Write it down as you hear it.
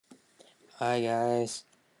Hi guys.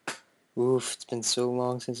 Oof, it's been so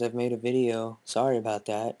long since I've made a video. Sorry about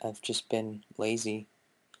that. I've just been lazy.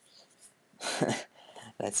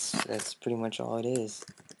 That's pretty much all it is.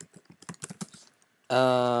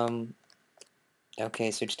 Um okay,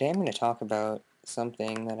 so today I'm going to talk about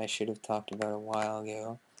something that I should have talked about a while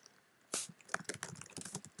ago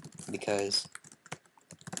because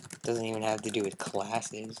it doesn't even have to do with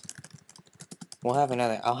classes. I'll have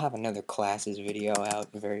another classes video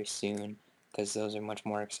out very soon because those are much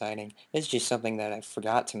more exciting. It's just something that I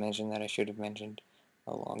forgot to mention that I should have mentioned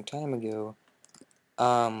a long time ago.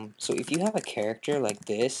 So if you have a character like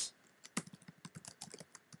this,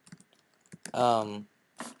 the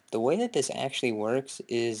way that this actually works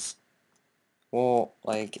is, well,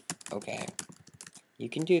 like, okay, you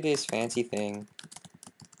can do this fancy thing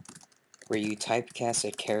where you typecast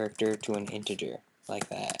a character to an integer, like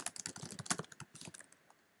that.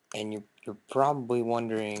 And you're probably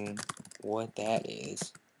wondering what that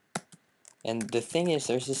is. And the thing is,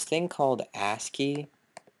 there's this thing called ASCII,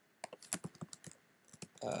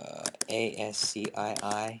 ASCII,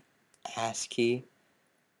 ASCII.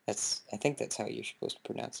 I think that's how you're supposed to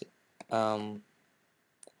pronounce it. And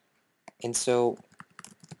so,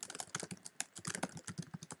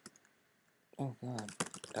 oh god,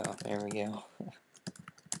 oh, there we go.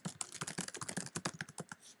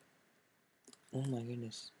 Oh my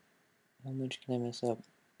goodness, how much can I mess up?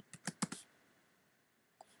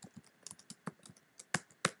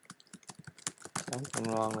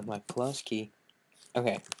 Something wrong with my plus key.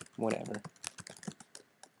 Okay, whatever.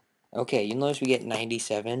 Okay, you'll notice we get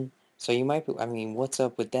 97. So you might be, I mean, what's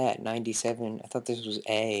up with that? 97? I thought this was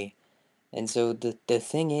A. And so the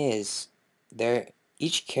thing is,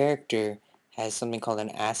 each character has something called an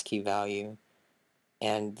ASCII value.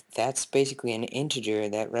 And that's basically an integer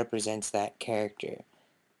that represents that character.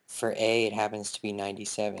 For A, it happens to be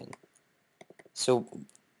 97. So,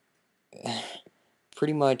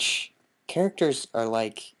 pretty much, characters are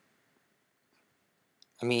like,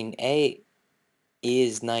 I mean, A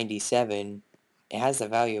is 97. It has the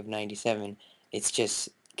value of 97. It's just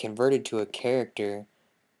converted to a character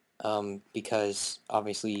because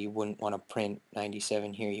obviously you wouldn't want to print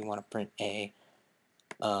 97 here. You want to print A.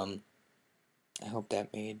 I hope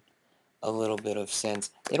that made a little bit of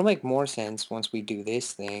sense. It'll make more sense once we do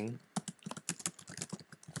this thing.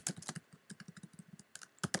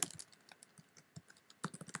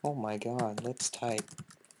 Oh my god, let's type.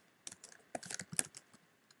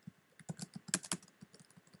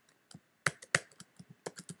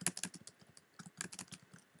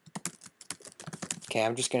 Okay,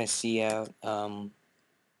 I'm just gonna see out, I'm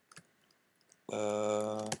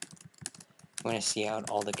gonna see out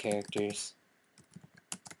all the characters.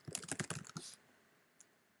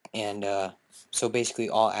 And, so basically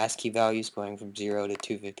all ASCII values going from 0 to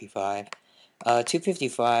 255.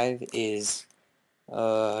 255 is,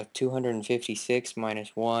 256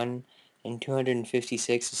 minus 1, and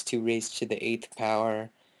 256 is 2 raised to the 8th power.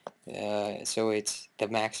 So it's the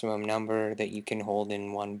maximum number that you can hold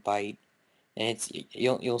in 1 byte. And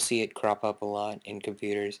you'll see it crop up a lot in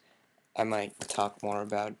computers. I might talk more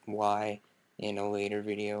about why in a later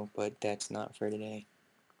video, but that's not for today.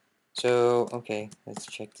 So, okay, let's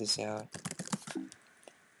check this out.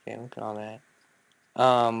 Okay, look at all that.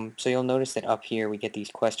 So you'll notice that up here we get these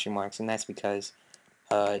question marks, and that's because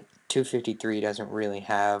 253 doesn't really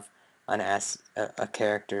have a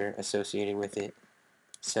character associated with it.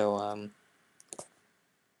 So,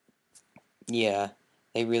 yeah,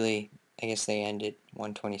 I guess they ended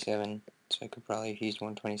 127, so I could probably have used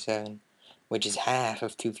 127, which is half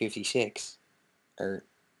of 256, or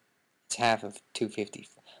it's half of 250.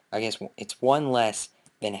 I guess it's one less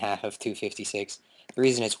than half of 256. The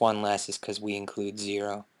reason it's one less is because we include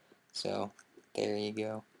 0. So, there you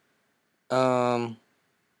go.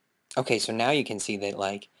 Okay, so now you can see that,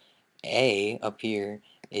 like, A up here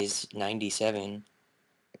is 97.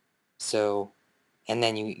 So, and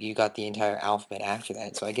then you got the entire alphabet after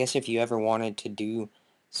that. So I guess if you ever wanted to do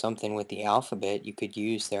something with the alphabet, you could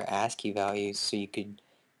use their ASCII values, so you could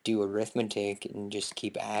do arithmetic and just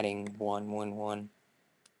keep adding 1, 1, 1.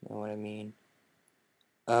 You know what I mean?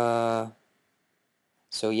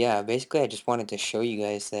 So yeah, basically I just wanted to show you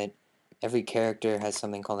guys that every character has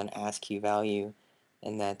something called an ASCII value,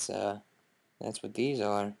 and that's what these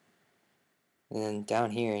are. And then down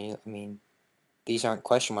here, I mean, these aren't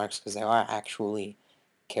question marks because they are actually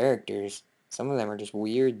characters. Some of them are just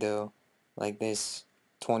weird though, like this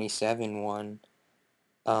 27 one.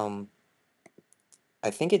 Um, I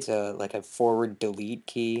think it's like a forward delete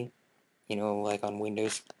key, you know, like on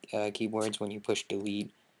Windows keyboards when you push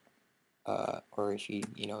delete, or if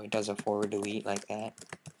it does a forward delete like that.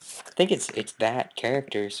 I think it's that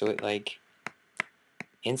character, so it like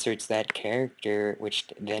inserts that character, which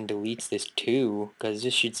then deletes this 2, because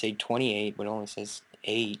this should say 28, but it only says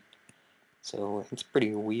 8. So it's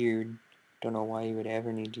pretty weird. Don't know why you would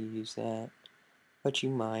ever need to use that, but you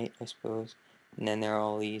might, I suppose. And then there are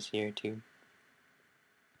all these here too.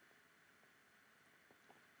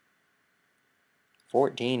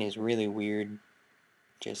 14 is really weird.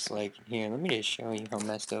 Just like here, let me just show you how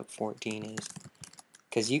messed up 14 is.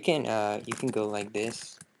 Cause you can go like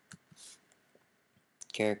this,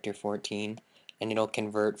 character 14, and it'll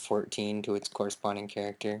convert 14 to its corresponding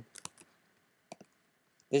character.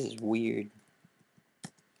 This is weird.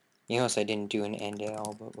 You notice I didn't do an end at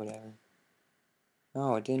all, but whatever.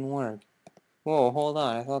 Oh, it didn't work. Whoa, hold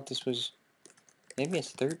on. I thought this was... Maybe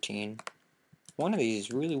it's 13. One of these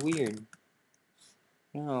is really weird.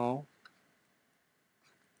 No.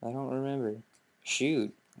 I don't remember.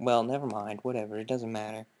 Shoot. Well, never mind. Whatever. It doesn't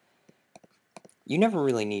matter. You never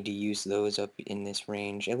really need to use those up in this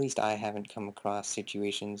range. At least I haven't come across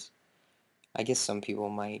situations. I guess some people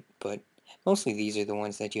might, but mostly these are the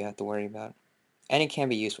ones that you have to worry about. And it can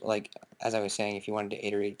be useful, like, as I was saying, if you wanted to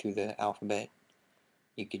iterate through the alphabet,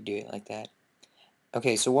 you could do it like that.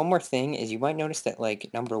 Okay, so one more thing is you might notice that,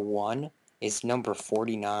 like, number 1 is number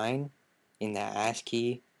 49 in the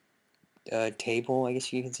ASCII table, I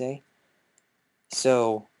guess you could say.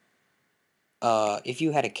 So, if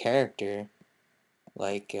you had a character,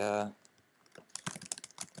 like, that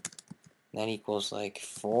equals, like,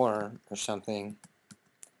 4 or something,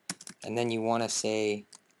 and then you want to say,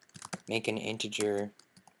 make an integer,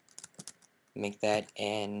 make that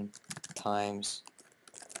n times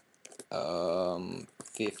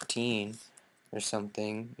 15 or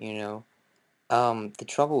something, you know. The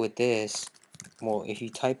trouble with this, well, if you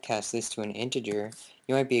typecast this to an integer,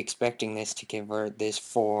 you might be expecting this to convert this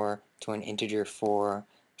 4 to an integer 4,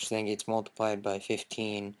 which then gets multiplied by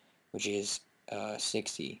 15, which is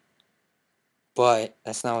 60. But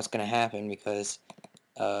that's not what's going to happen, because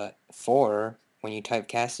 4, when you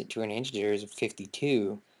typecast it to an integer, is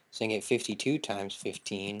 52. So you get 52 times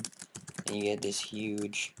 15, and you get this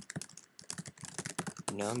huge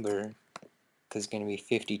number, because it's going to be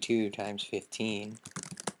 52 times 15.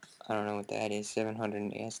 I don't know what that is.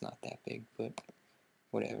 700. It's not that big, but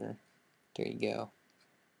whatever. There you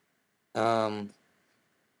go.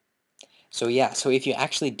 So yeah, so if you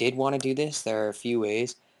actually did want to do this, there are a few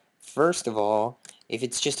ways. First of all, if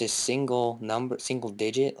it's just a single number, single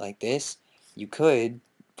digit like this, you could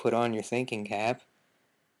put on your thinking cap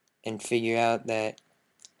and figure out that,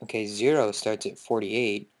 okay, 0 starts at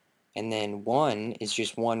 48, and then 1 is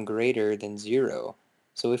just 1 greater than 0.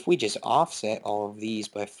 So if we just offset all of these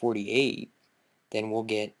by 48, then we'll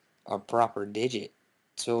get a proper digit.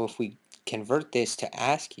 So if we convert this to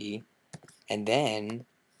ASCII, and then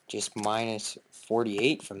just minus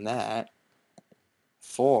 48 from that,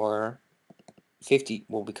 50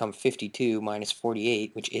 will become 52 minus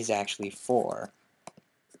 48, which is actually 4.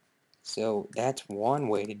 So that's one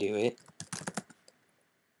way to do it,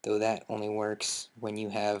 though that only works when you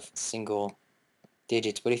have single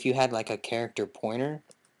digits. But if you had like a character pointer,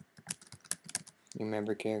 you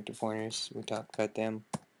remember character pointers? We talked about them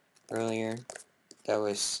earlier. That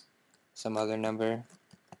was some other number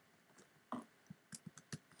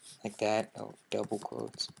like that. Oh, double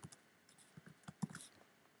quotes.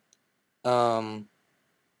 I'm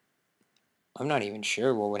not even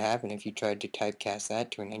sure what would happen if you tried to typecast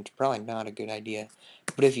that to an integer. Probably not a good idea.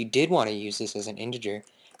 But if you did want to use this as an integer,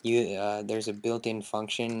 there's a built-in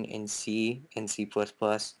function in C and C++.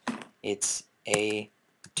 It's A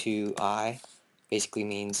to I. Basically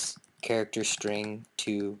means character string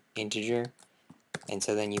to integer. And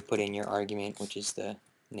so then you put in your argument, which is the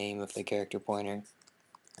name of the character pointer.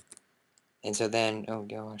 And so then, oh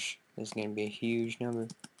gosh, this is going to be a huge number.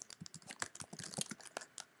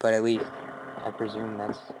 But at least, I presume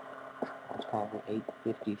that's kind of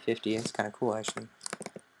 850, 50. It's kind of cool, actually.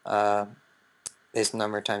 This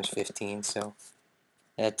number times 15, so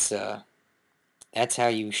that's how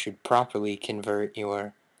you should properly convert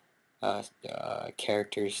your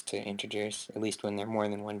characters to integers, at least when they're more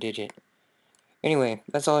than one digit. Anyway,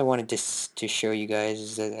 that's all I wanted to show you guys,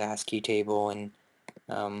 is the ASCII table, and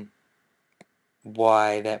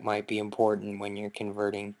why that might be important when you're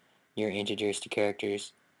converting your integers to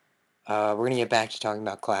characters. We're going to get back to talking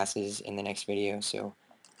about classes in the next video, so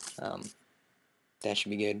that should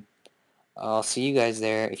be good. I'll see you guys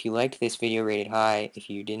there. If you liked this video, rate it high. If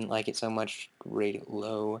you didn't like it so much, rate it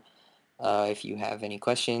low. If you have any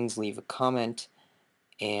questions, leave a comment,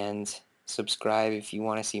 and subscribe if you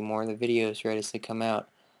want to see more of the videos right as they come out.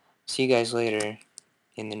 See you guys later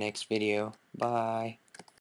in the next video. Bye.